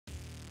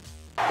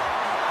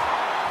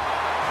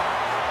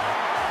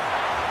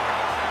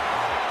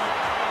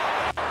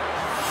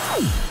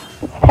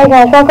Hey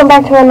guys, welcome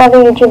back to another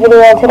YouTube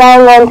video. Today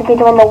I'm going to be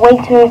doing the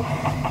Week 2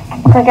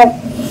 cricket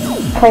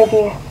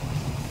preview.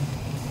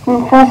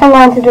 And first I'm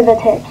going to do the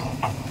tips.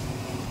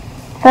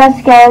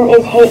 First game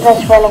is Heat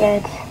vs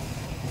Renegades.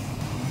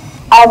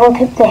 I will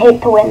tip the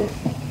Heat to win.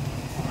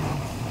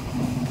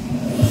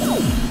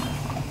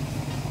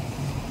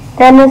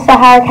 Then is the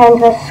Hurricanes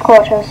vs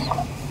Scorchers.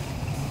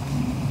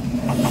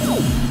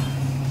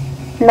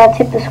 And I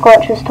tip the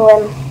Scorchers to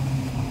win.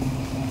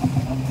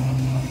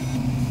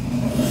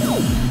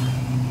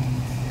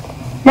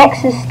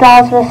 Next is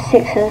Stars vs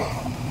Sixers.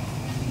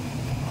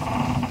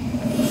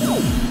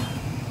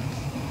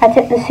 I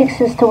tip the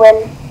Sixers to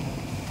win.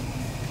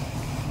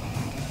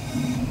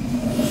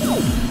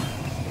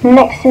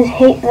 Next is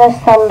Heat vs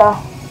Thunder.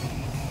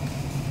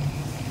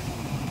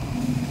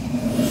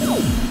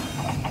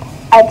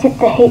 I tip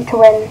the Heat to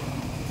win.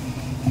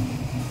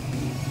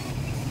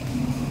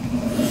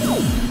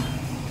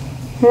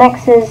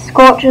 Next is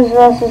Scorchers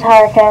vs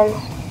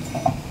Hurricanes.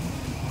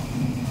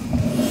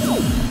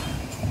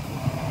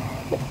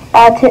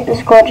 I tip the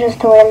Scorchers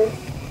to win.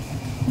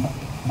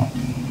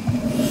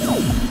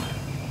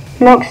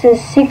 Next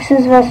is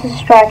Sixers vs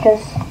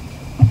Strikers.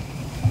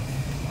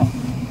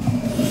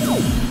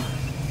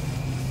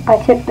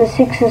 I tip the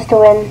Sixers to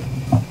win.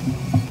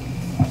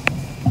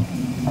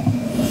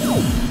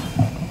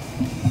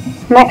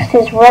 Next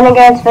is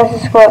Renegades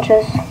vs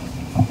Scorchers.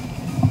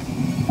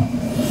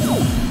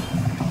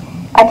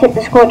 I tip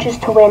the Scorchers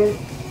to win.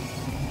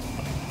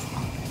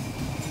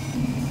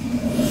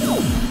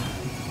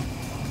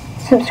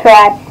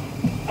 Subscribe.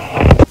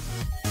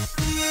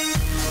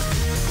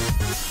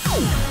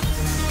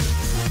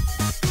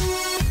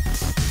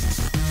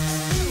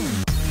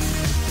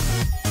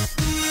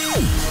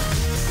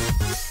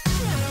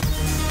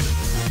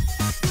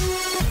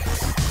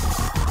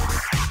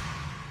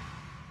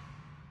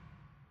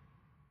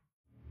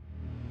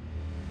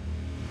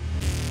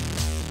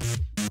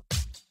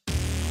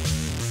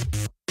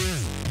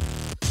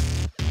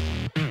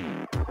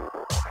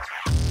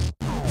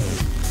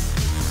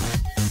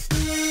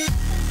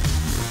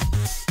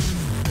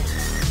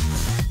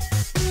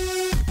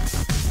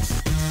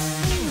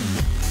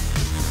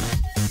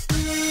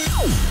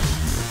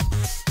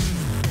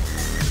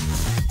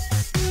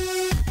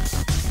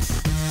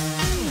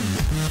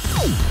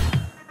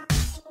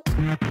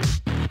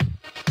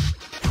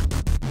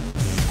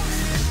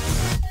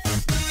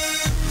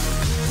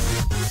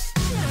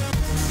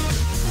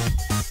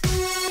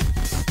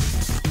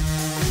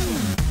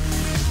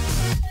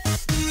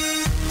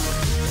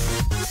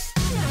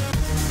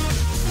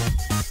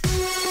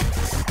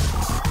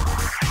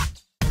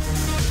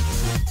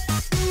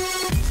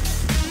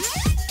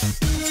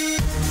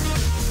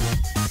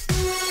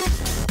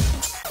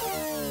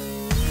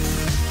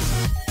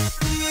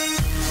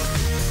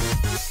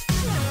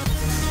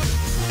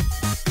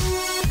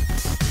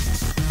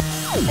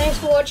 Thanks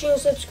for watching and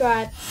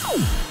subscribe.